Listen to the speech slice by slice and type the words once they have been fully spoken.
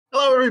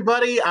Hello,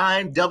 everybody.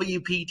 I'm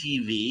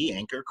WPTV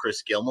anchor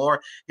Chris Gilmore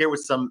here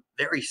with some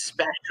very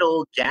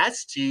special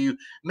guests you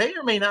may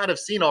or may not have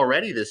seen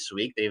already this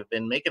week. They've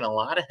been making a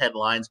lot of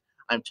headlines.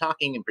 I'm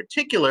talking in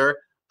particular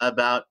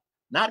about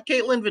not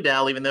Kaitlyn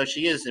Vidal, even though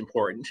she is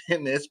important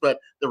in this, but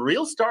the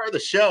real star of the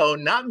show,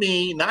 not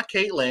me, not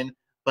Kaitlyn,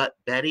 but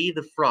Betty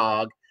the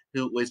Frog,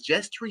 who was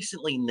just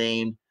recently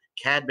named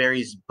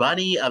Cadbury's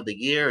Bunny of the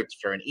Year. It's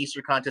for an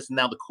Easter contest. And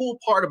now the cool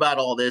part about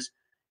all this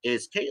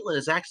is Kaitlyn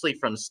is actually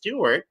from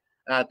Stuart.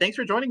 Thanks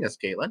for joining us,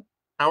 Kaitlyn.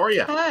 How are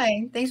you?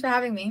 Hi, thanks for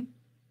having me.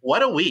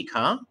 What a week,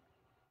 huh?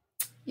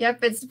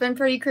 Yep, it's been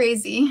pretty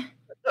crazy.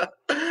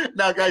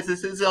 Now, guys,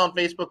 this is on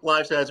Facebook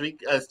Live, so as we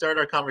start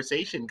our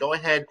conversation, go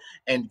ahead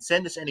and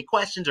send us any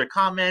questions or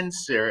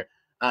comments or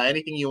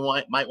anything you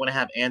might want to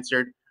have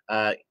answered.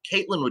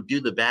 Kaitlyn would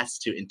do the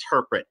best to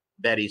interpret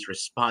Betty's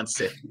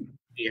responses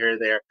here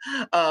there.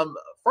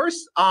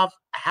 First off,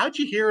 how'd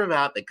you hear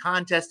about the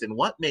contest and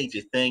what made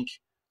you think,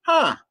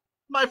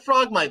 my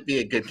frog might be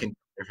a good contender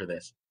for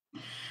this?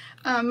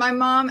 My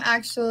mom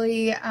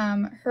actually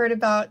heard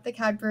about the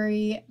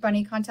Cadbury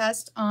Bunny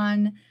contest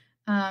on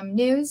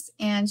news,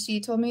 and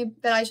she told me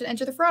that I should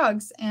enter the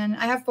frogs. And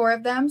I have 4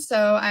 of them,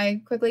 so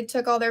I quickly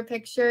took all their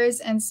pictures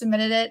and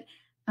submitted it.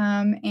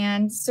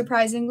 And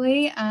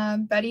surprisingly,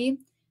 Betty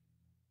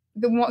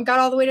got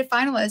all the way to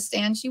finalist,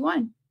 and she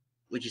won.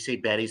 Would you say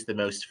Betty's the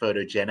most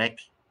photogenic?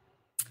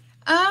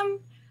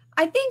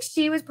 I think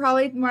she was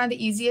probably one of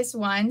the easiest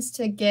ones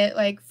to get,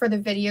 like, for the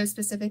video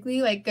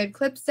specifically, like, good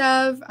clips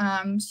of.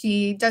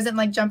 She doesn't,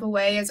 like, jump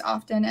away as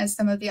often as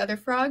some of the other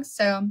frogs,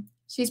 so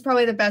she's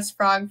probably the best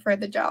frog for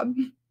the job.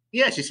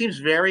 Yeah, she seems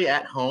very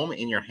at home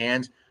in your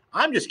hands.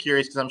 I'm just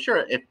curious because I'm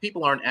sure if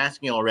people aren't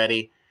asking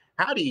already,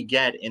 how do you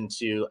get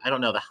into, I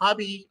don't know, the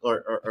hobby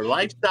or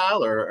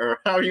lifestyle or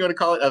however you want to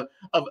call it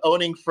of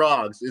owning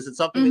frogs? Is it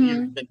something that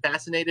you've been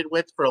fascinated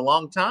with for a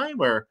long time,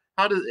 or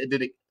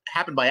did it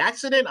happen by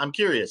accident? I'm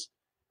curious.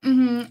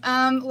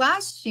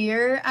 Last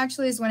year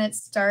actually is when it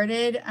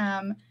started.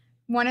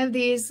 One of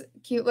these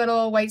cute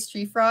little white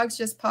street frogs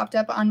just popped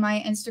up on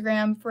my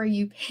Instagram For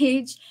You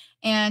page,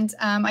 and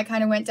I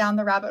kind of went down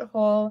the rabbit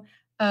hole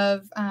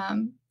of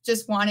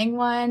just wanting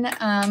one.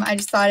 I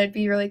just thought it'd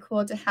be really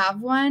cool to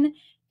have one.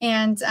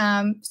 And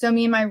so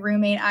me and my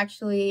roommate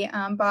actually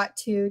bought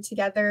 2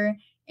 together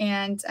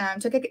and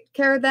took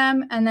care of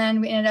them. And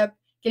then we ended up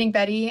getting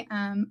Betty.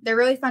 They're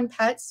really fun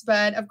pets,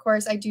 but of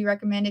course I do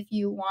recommend, if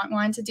you want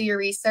one, to do your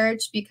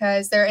research,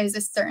 because there is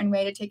a certain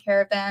way to take care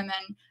of them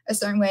and a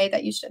certain way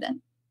that you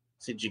shouldn't.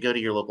 So did you go to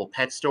your local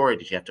pet store? Or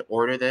did you have to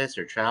order this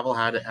or travel?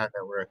 How'd that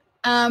work?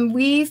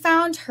 We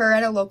found her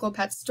at a local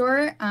pet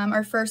store.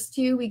 Our first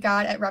 2 we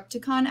got at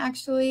Repticon,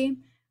 actually.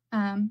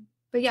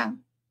 But yeah.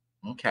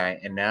 Okay,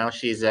 and now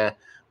she's a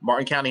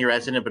Martin County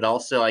resident, but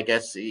also, I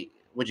guess,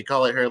 would you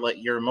call it her, like,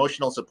 your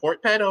emotional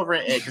support pet over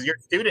it? Because you're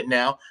a student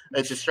now.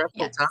 It's a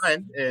stressful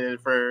time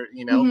for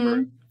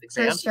for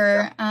exams. For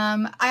sure.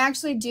 I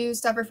actually do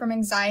suffer from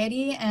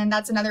anxiety, and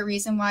that's another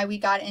reason why we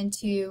got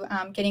into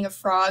getting a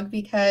frog,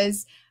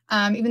 because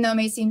even though it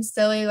may seem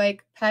silly,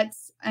 like,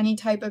 pets, any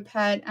type of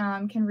pet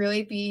can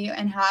really be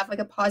and have, like,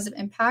 a positive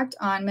impact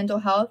on mental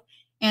health.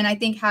 And I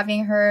think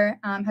having her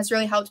has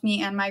really helped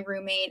me and my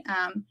roommate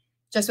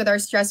just with our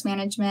stress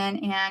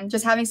management and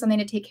just having something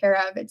to take care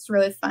of. It's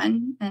really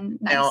fun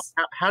and nice.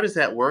 Now, how does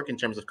that work in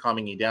terms of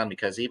calming you down?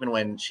 Because even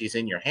when she's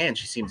in your hand,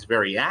 she seems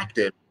very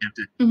active. You have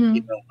to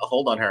keep a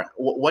hold on her.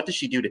 What does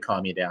she do to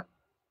calm you down?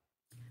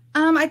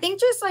 I think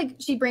just, like,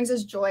 she brings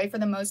us joy for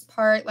the most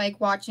part, like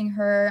watching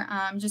her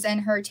just in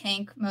her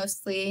tank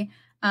mostly,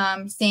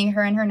 seeing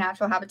her in her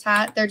natural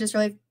habitat. They're just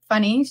really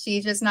funny. She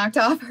just knocked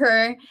off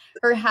her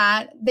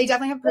hat. They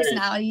definitely have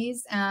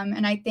personalities,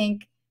 and I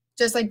think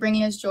just, like,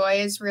 bringing us joy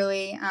is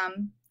really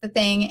the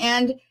thing.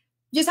 And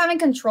just having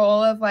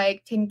control of,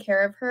 like, taking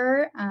care of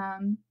her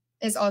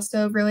is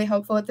also really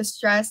helpful with the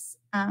stress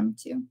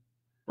too.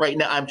 Right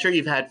now, I'm sure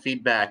you've had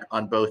feedback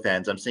on both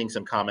ends. I'm seeing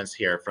some comments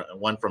here,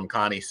 one from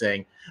Connie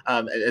saying,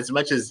 as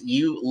much as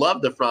you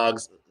love the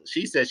frogs,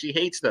 she says she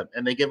hates them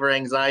and they give her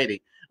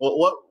anxiety.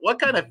 Well, what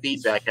kind of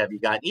feedback have you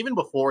gotten, even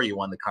before you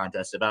won the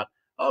contest, about,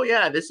 oh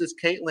yeah, this is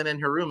Kaitlyn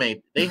and her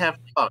roommate, they have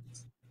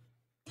frogs?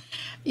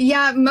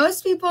 Yeah,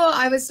 most people,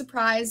 I was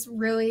surprised,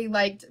 really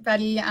liked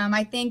Betty.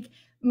 I think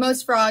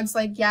most frogs,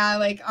 like,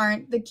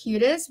 aren't the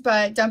cutest,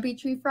 but dumpy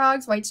tree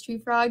frogs, white tree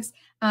frogs,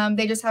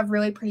 they just have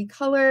really pretty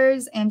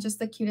colors and just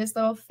the cutest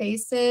little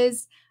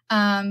faces.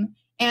 And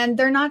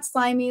they're not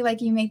slimy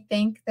like you may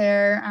think.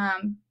 They're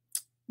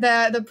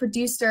the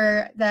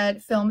producer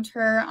that filmed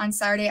her on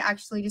Saturday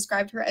actually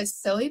described her as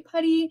silly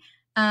putty.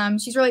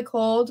 She's really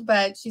cold,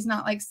 but she's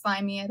not, like,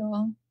 slimy at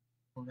all.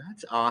 Well,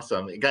 that's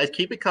awesome. Guys,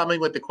 keep it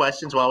coming with the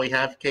questions while we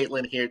have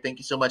Kaitlyn here. Thank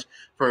you so much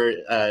for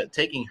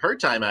taking her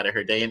time out of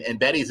her day, and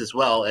Betty's as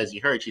well. As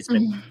you heard, she's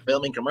been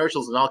filming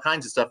commercials and all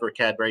kinds of stuff for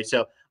Cadbury.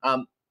 So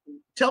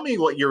tell me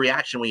what your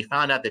reaction when you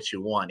found out that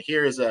you won.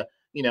 Here's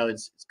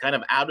it's kind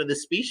of out of the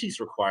species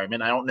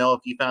requirement. I don't know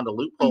if you found a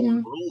loophole in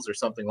the rules or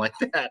something like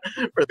that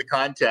for the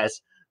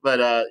contest,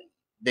 but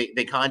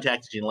they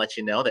contacted you and let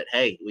you know that,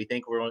 hey, we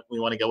think we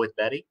want to go with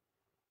Betty?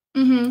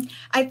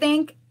 I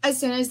think as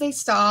soon as they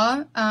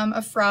saw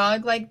a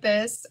frog like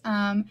this,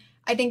 I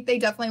think they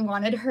definitely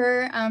wanted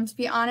her, to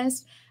be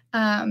honest.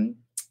 Um,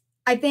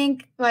 I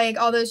think like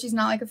although she's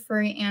not like a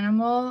furry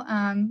animal,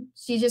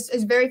 she just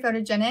is very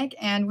photogenic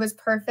and was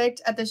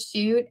perfect at the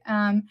shoot.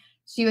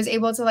 She was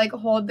able to like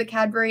hold the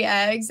Cadbury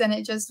eggs, and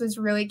it just was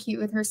really cute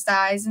with her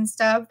size and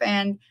stuff.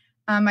 And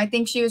I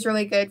think she was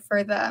really good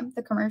for the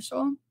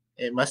commercial.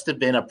 It must have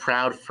been a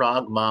proud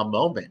frog mom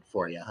moment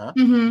for you, huh?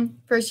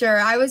 For sure.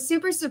 I was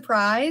super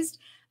surprised,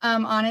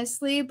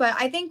 honestly, but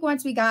I think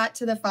once we got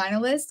to the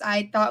finalists,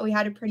 I thought we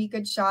had a pretty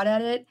good shot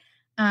at it.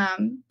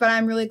 But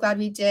I'm really glad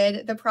we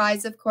did. The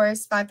prize, of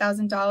course,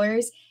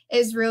 $5,000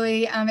 is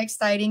really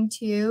exciting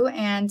too,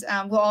 and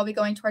we'll all be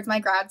going towards my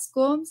grad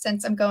school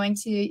since I'm going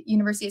to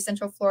University of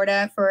Central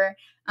Florida for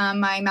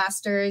my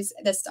master's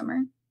this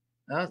summer.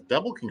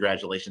 Double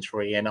congratulations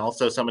for you. And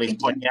also somebody's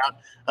pointing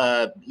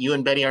out you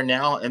and Betty are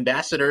now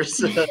ambassadors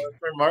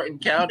for Martin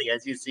County,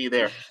 as you see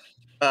there.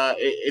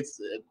 It's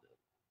a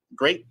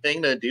great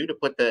thing to do to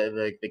put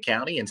the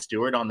county and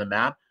Stuart on the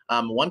map.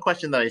 One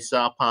question that I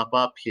saw pop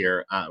up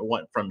here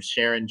from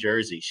Sharon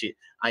Jersey.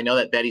 I know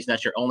that Betty's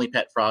not your only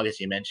pet frog, as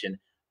you mentioned,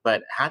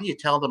 but how do you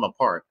tell them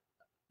apart?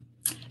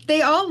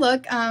 They all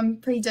look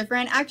pretty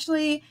different.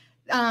 Actually,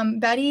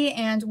 Betty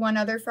and one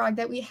other frog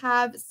that we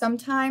have,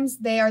 sometimes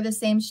they are the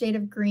same shade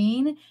of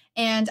green.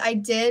 And I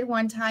did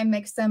one time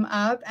mix them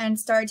up and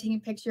started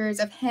taking pictures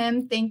of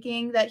him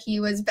thinking that he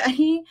was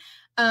Betty.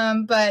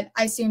 But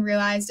I soon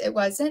realized it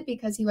wasn't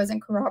because he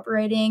wasn't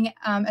cooperating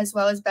as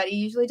well as Betty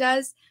usually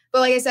does.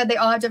 But like I said, they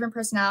all have different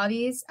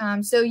personalities.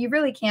 So you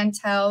really can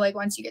tell like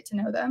once you get to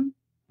know them.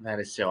 That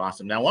is so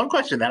awesome. Now, one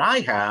question that I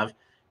have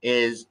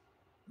is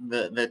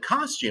the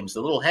costumes,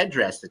 the little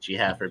headdress that you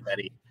have for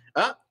Betty.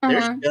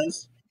 There she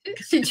goes.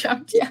 She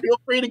jumped, yeah. Feel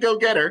free to go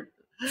get her.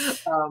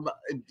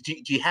 Do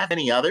you have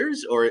any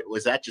others, or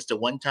was that just a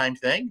one-time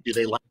thing? Do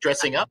they like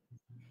dressing up?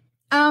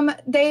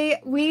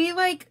 We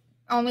like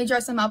only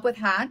dress them up with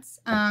hats.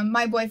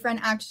 My boyfriend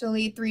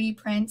actually 3D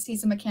prints.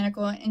 He's a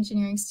mechanical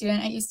engineering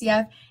student at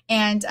UCF,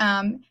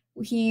 and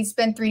he's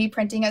been 3D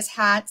printing us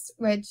hats,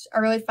 which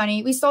are really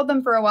funny. We sold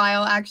them for a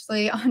while,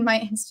 actually, on my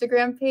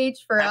Instagram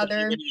page for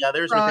other any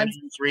others frogs.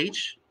 within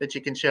reach that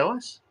you can show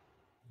us?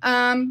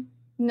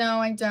 No,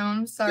 I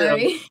don't.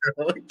 Sorry.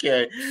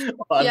 Okay.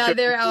 Well, yeah, sure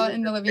they're out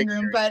in the living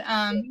room. But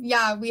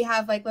yeah, we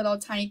have like little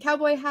tiny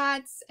cowboy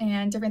hats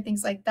and different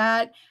things like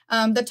that.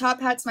 The top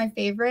hat's my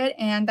favorite,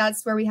 and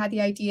that's where we had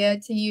the idea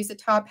to use a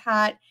top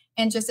hat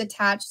and just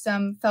attach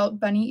some felt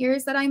bunny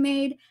ears that I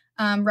made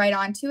right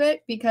onto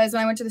it, because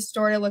when I went to the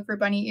store to look for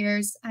bunny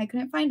ears, I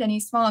couldn't find any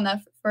small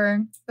enough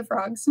for the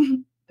frogs.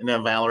 And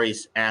then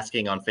Valerie's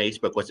asking on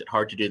Facebook, was it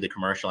hard to do the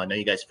commercial? I know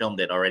you guys filmed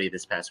it already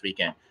this past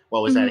weekend.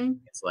 What was that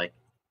experience like?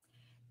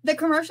 The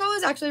commercial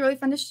was actually really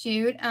fun to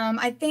shoot.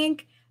 I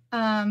think,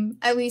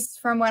 at least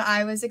from what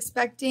I was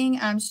expecting,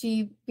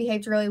 she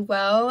behaved really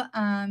well.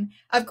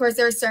 Of course,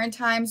 there were certain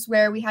times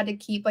where we had to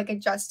keep like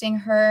adjusting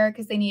her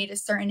because they needed a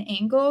certain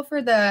angle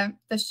for the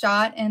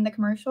shot in the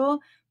commercial.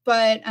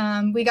 But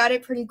we got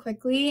it pretty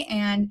quickly,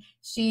 and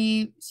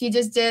she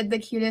just did the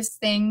cutest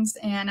things,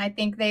 and I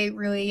think they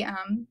really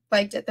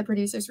liked it. The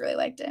producers really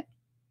liked it.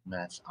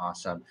 That's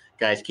awesome.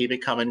 Guys, keep it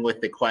coming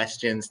with the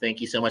questions.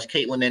 Thank you so much,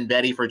 Kaitlyn and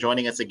Betty, for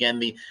joining us again.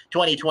 The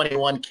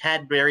 2021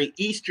 Cadbury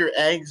Easter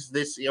eggs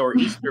or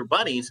Easter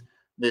bunnies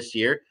this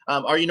year.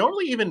 Are you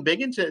normally even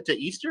big into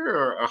Easter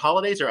or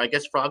holidays, or I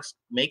guess frogs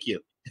make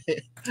you?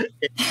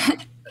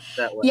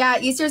 That way. Yeah,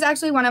 Easter is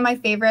actually one of my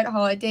favorite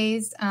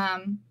holidays.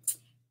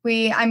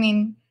 I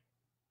mean,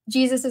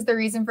 Jesus is the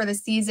reason for the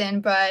season,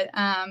 but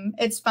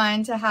it's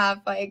fun to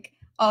have like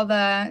all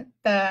the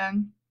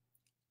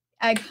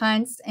egg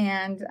hunts,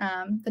 and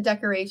the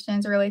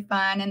decorations are really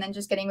fun, and then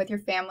just getting with your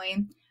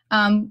family.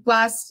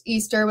 Last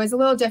Easter was a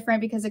little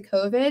different because of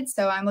COVID,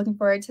 so I'm looking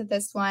forward to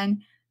this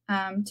one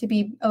to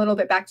be a little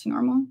bit back to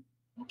normal.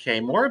 Okay,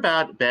 more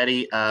about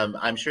Betty.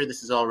 I'm sure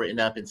this is all written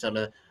up in some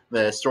of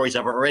the stories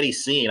I've already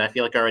seen. I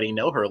feel like I already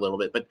know her a little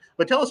bit,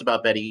 but tell us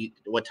about Betty,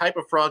 what type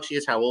of frog she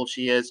is, how old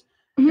she is,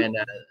 and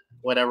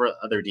whatever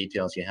other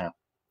details you have.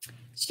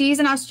 She's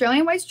an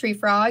Australian white tree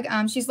frog.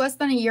 She's less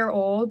than a year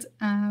old.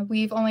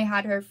 We've only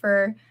had her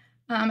for,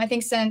 I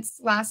think,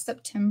 since last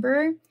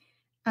September.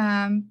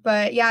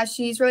 But yeah,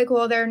 she's really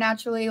cool. They're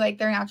naturally, like,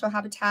 their natural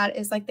habitat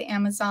is like the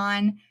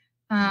Amazon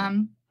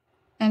and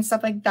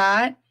stuff like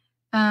that.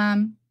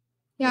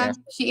 Yeah,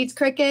 she eats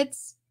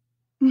crickets.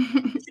 Is she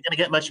going to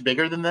get much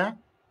bigger than that?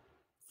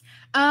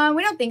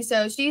 We don't think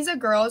so. She's a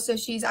girl, so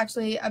she's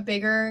actually a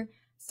bigger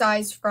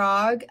size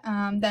frog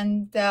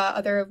than the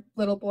other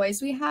little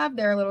boys we have.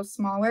 They're a little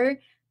smaller,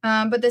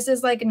 but this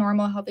is like a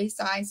normal healthy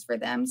size for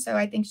them, so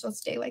I think she'll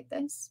stay like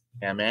this.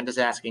 Yeah, Amanda's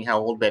asking how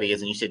old Betty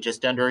is, and you said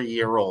just under a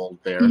year old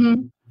there.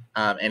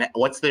 And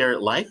what's their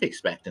life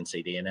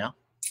expectancy, do you know?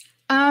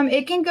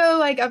 It can go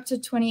like up to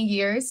 20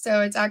 years,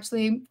 so it's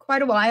actually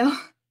quite a while.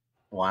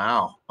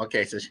 Wow.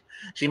 Okay, so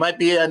she might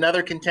be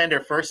another contender.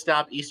 First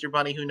stop, Easter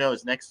Bunny. Who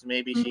knows? Next,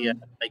 maybe she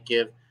might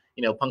give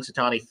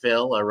Punxsutawney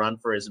Phil, a run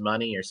for his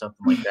money or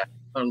something like that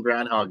on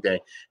Groundhog Day.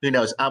 Who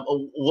knows?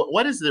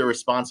 What has the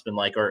response been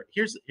like? Or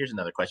here's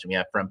another question we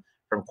have from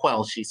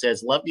Quell. She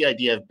says, "Love the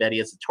idea of Betty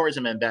as a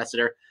tourism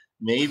ambassador,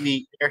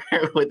 maybe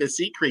with a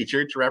sea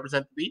creature to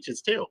represent the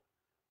beaches too.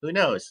 Who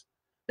knows?"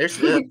 There's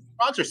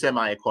frogs are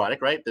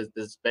semi-aquatic, right?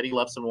 Does Betty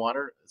love some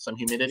water, some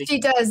humidity? She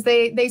does.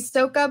 They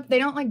soak up. They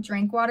don't like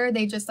drink water.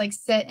 They just like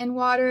sit in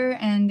water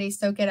and they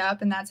soak it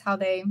up, and that's how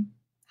they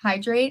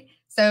hydrate.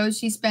 So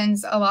she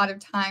spends a lot of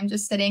time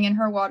just sitting in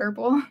her water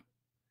bowl.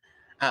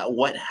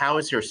 How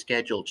has her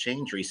schedule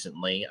changed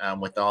recently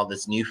with all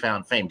this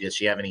newfound fame? Does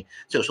she have any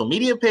social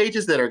media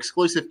pages that are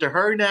exclusive to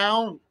her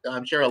now?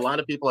 I'm sure a lot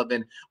of people have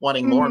been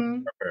wanting more Mhm.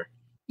 of her.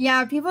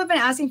 Yeah, people have been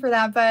asking for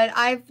that, but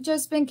I've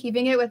just been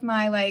keeping it with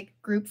my like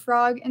group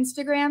frog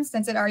Instagram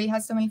since it already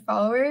has so many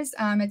followers.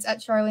 It's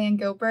at Charlie and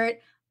Gilbert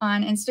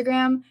on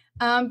Instagram.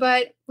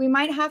 But we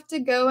might have to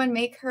go and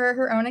make her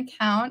her own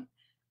account.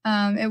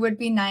 It would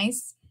be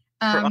nice.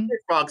 Her Um, other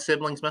frog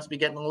siblings must be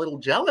getting a little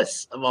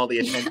jealous of all the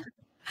yeah, attention.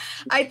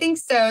 I think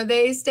so.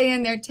 They stay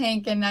in their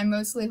tank, and I'm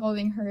mostly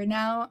holding her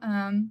now.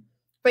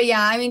 But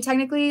yeah, I mean,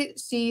 technically,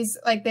 she's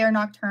like they're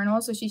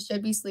nocturnal, so she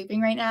should be sleeping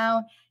right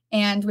now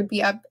and would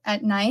be up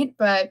at night.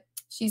 But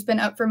she's been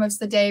up for most of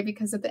the day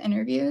because of the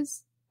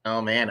interviews.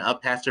 Oh man,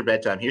 up past her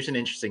bedtime. Here's an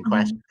interesting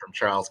question Mhm. from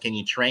Charles. Can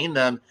you train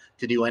them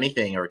to do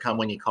anything or come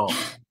when you call?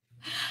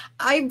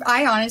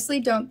 I honestly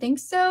don't think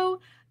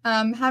so.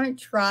 Haven't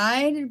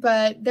tried,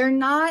 but they're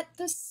not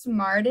the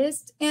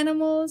smartest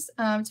animals,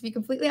 to be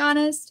completely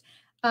honest.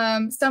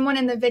 Someone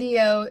in the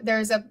video,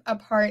 there's a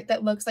part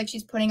that looks like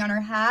she's putting on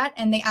her hat,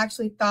 and they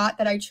actually thought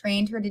that I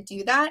trained her to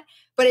do that,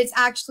 but it's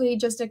actually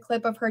just a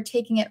clip of her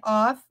taking it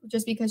off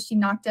just because she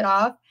knocked it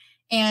off,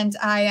 and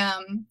I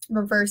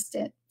reversed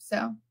it.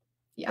 So,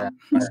 yeah.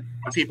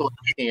 People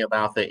are thinking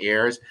about the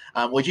ears.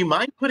 Would you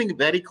mind putting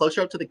Betty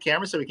closer up to the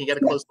camera so we can get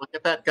a close look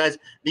at that? Guys,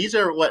 these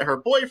are what her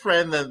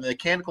boyfriend, the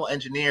mechanical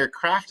engineer,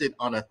 crafted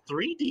on a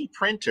 3D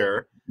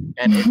printer.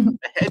 And it's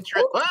a head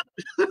dress.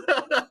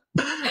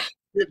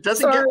 It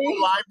doesn't get Sorry. more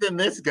live than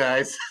this,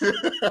 guys.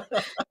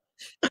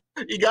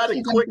 You got a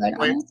She quick jumped right on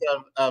glimpse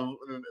it. of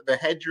the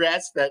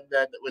headdress that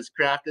was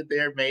crafted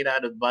there, made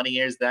out of bunny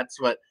ears.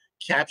 That's what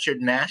captured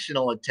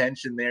national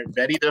attention there.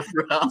 Betty the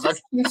Frog.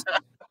 Just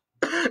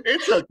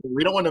It's okay.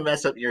 We don't want to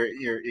mess up your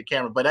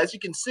camera. But as you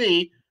can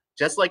see,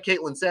 just like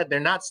Kaitlyn said, they're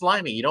not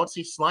slimy. You don't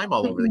see slime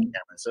all over the mm-mm.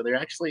 camera. So they're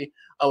actually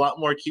a lot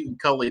more cute and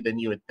cuddly than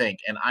you would think.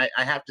 And I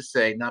have to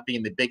say, not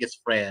being the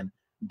biggest fan,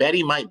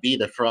 Betty might be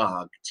the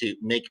frog to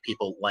make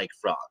people like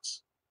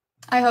frogs.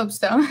 I hope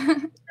so.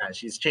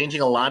 She's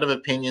changing a lot of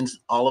opinions,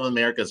 all of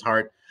America's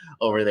heart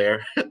over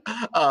there.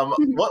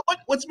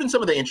 What's been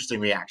some of the interesting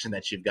reaction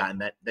that you've gotten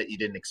that you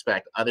didn't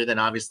expect, other than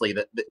obviously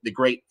the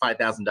great $5,000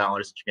 that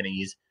you're going to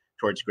use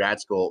towards grad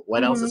school?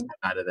 What else has Mhm.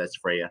 come out of this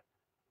for you?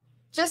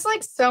 Just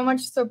like so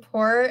much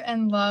support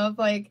and love,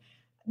 like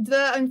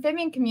the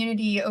amphibian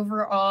community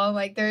overall,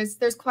 like there's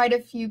quite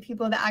a few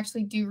people that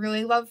actually do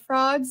really love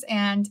frogs,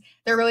 and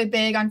they're really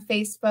big on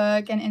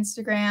Facebook and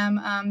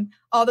Instagram.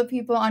 All the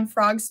people on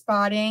Frog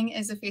Spotting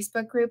is a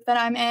Facebook group that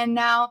I'm in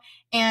now,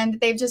 and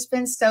they've just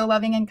been so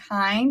loving and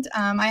kind.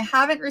 I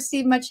haven't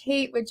received much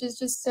hate, which is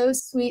just so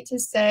sweet to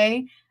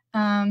say.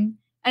 And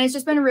it's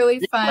just been a really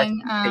fun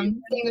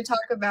thing to talk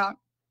about.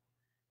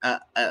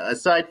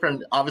 Aside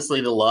from obviously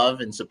the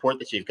love and support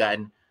that you've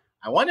gotten,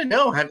 I want to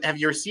know, have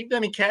you received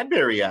any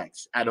Cadbury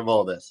eggs out of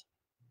all this?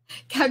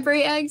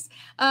 Cadbury eggs?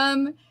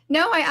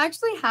 No, I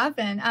actually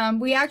haven't.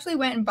 We actually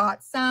went and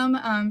bought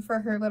some for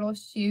her little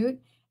shoot,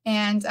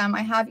 and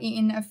I have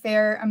eaten a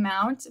fair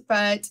amount,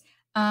 but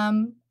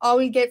all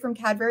we get from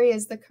Cadbury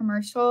is the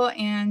commercial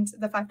and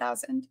the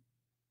 5,000.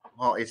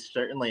 Well, it's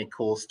certainly a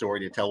cool story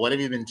to tell. What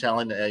have you been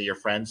telling your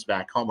friends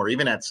back home, or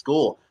even at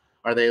school?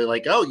 Are they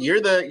like, "Oh, you're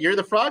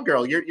the frog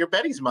girl. You're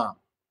Betty's mom"?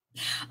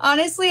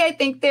 Honestly, I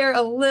think they're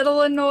a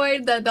little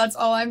annoyed that that's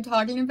all I'm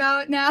talking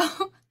about now.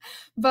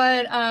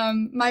 But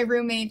my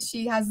roommate,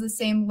 she has the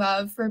same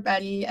love for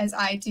Betty as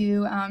I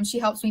do. She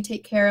helps me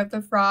take care of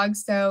the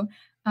frogs, so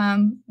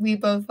we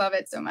both love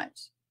it so much.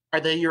 Are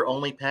they your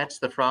only pets,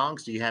 the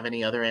frogs? Do you have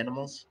any other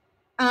animals?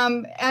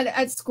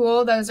 At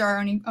school, those are our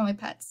only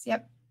pets.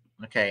 Yep.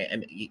 Okay,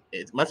 and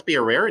it must be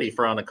a rarity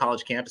for on a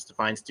college campus to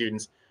find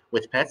students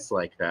with pets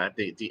like that.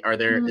 Are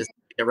there Mhm. is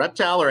a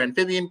reptile or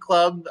amphibian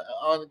club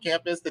on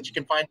campus that you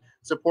can find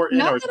support in,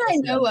 Not or is it that I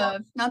mostly on know frogs?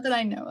 of. Not that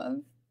I know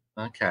of.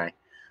 Okay.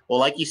 Well,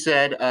 like you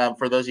said,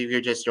 for those of you who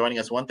are just joining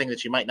us, one thing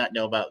that you might not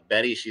know about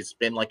Betty, she's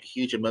been like a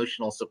huge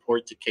emotional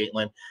support to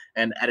Kaitlyn.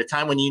 And at a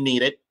time when you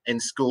need it in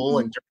school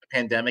and Mhm. during the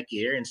pandemic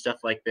year and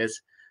stuff like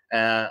this,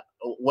 uh,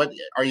 what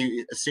are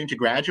you soon to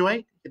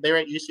graduate there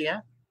at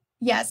UCF?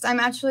 Yes, I'm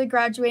actually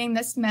graduating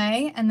this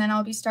May, and then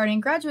I'll be starting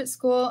graduate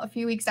school a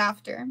few weeks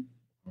after.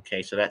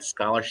 Okay, so that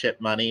scholarship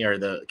money or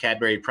the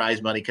Cadbury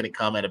prize money couldn't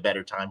come at a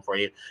better time for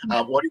you.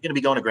 Yeah. What are you going to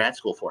be going to grad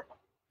school for?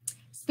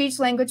 Speech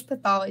language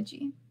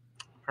pathology.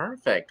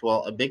 Perfect.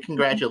 Well, a big Mhm.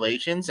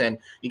 congratulations. And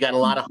you got a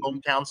lot Thank of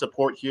you. hometown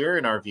support here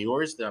and our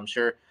viewers. I'm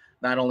sure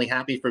not only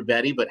happy for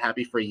Betty, but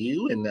happy for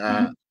you. And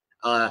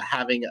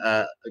having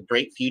a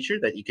great future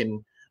that you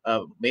can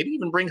maybe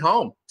even bring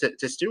home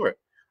to Stuart.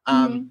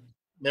 Mhm.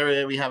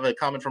 There we have a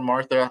comment from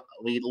Martha.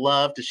 We'd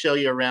love to show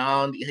you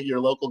around your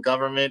local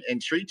government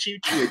and treat you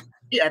to a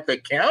tea at the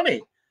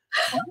county.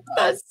 Wow.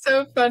 That's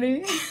so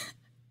funny.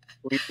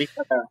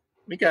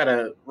 We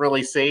gotta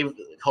really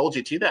hold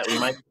you to that. We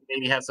might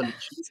maybe have some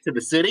keys to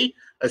the city,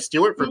 a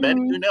Stuart for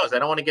Betty. Who Mhm. knows? I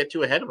don't want to get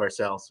too ahead of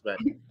ourselves, but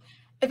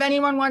If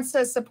anyone wants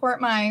to support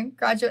my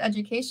graduate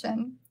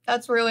education,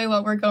 that's really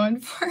what we're going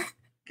for.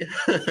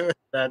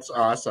 that's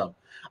awesome.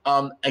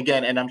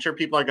 Again, and I'm sure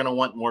people are going to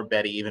want more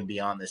Betty even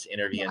beyond this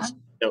interview. And Yeah,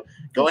 so for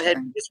go ahead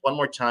sure. just one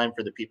more time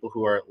for the people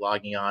who are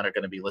logging on are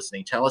going to be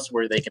listening. Tell us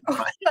where they can Oh,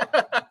 find.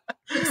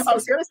 I'm I so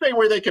was going to say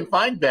where they can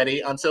find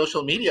Betty on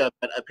social media,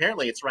 but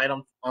apparently it's right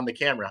on the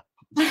camera.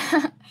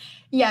 sorry.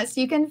 Yes,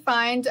 you can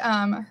find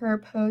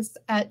her posts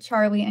at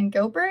Charlie and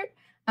Gilbert.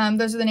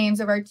 Those are the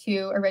names of our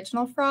two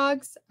original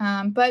frogs,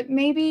 but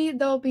maybe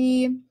there'll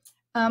be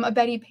a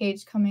Betty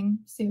page coming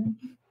soon.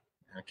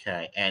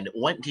 Okay. And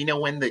do you know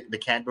when the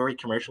Cadbury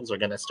commercials are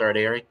going to start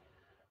airing?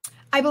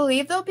 I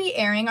believe they'll be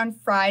airing on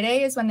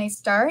Friday is when they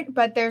start,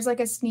 but there's like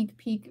a sneak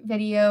peek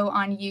video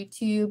on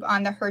YouTube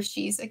on the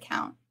Hershey's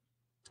account.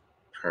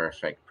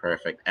 Perfect,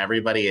 perfect.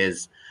 Everybody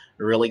is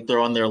really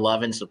throwing their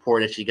love and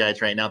support at you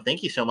guys right now.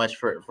 Thank you so much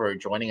for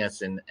joining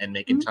us and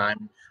making Mhm.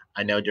 time.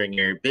 I know during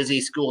your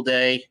busy school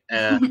day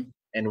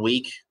and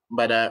week,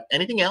 but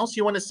anything else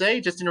you want to say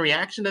just in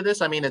reaction to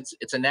this? I mean,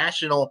 it's a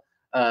national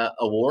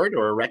award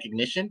or a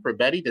recognition for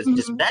Betty. Does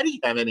Mhm. Betty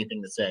have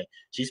anything to say?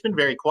 She's been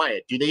very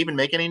quiet. Do they even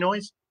make any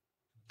noise?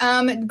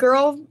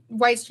 Girl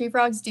white street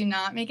frogs do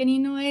not make any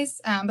noise,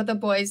 but the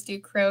boys do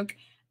croak.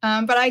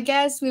 But I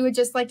guess we would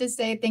just like to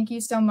say thank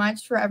you so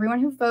much for everyone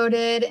who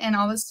voted and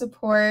all the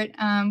support.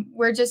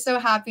 We're just so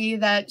happy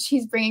that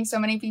she's bringing so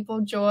many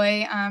people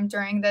joy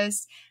during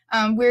this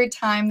weird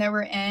time that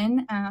we're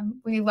in.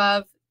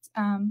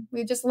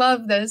 We just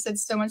love this.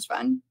 It's so much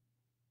fun.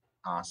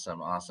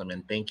 Awesome, awesome.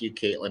 And thank you,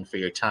 Kaitlyn, for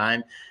your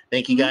time.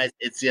 Thank you, Mhm. guys.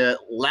 It's your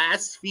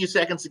last few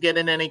seconds to get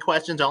in any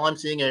questions. All I'm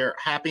seeing are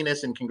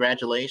happiness and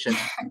congratulations.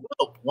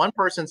 Oh, one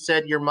person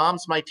said, your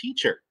mom's my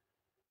teacher.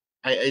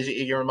 Is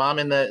your mom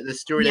in the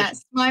Stewart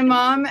Yes, my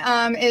mom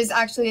is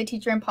actually a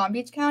teacher in Palm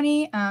Beach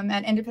County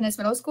at Independence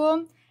Middle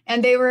School,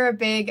 and they were a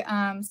big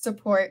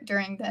support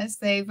during this.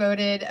 They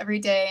voted every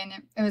day,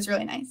 and it was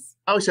really nice.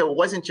 Oh, so it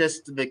wasn't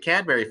just the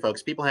Cadbury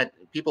folks. People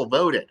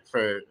voted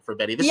for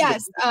Betty. This is the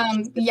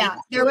Yes, yeah,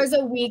 there was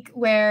a week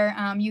where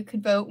you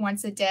could vote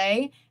once a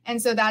day, and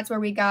so that's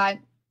where we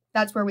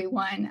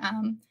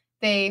won.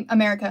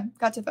 America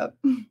got to vote.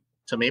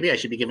 So maybe I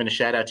should be giving a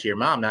shout out to your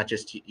mom, not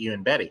just to you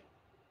and Betty.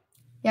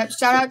 Yep,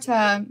 shout out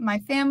to my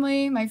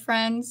family, my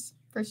friends,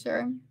 for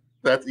sure.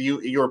 That's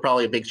you were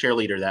probably a big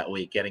cheerleader that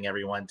week, getting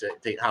everyone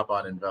to hop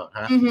on and vote,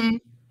 huh? Hmm.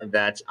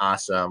 That's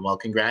awesome. Well,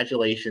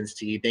 congratulations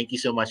to you. Thank you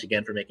so much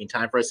again for making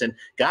time for us. And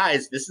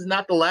guys, this is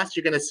not the last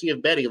you're going to see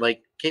of Betty.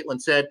 Like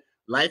Kaitlyn said,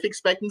 life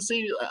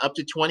expectancy up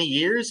to 20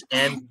 years,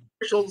 and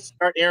commercials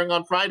start airing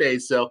on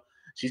Fridays. So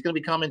she's going to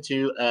be coming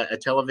to a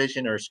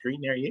television or a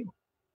screen near you.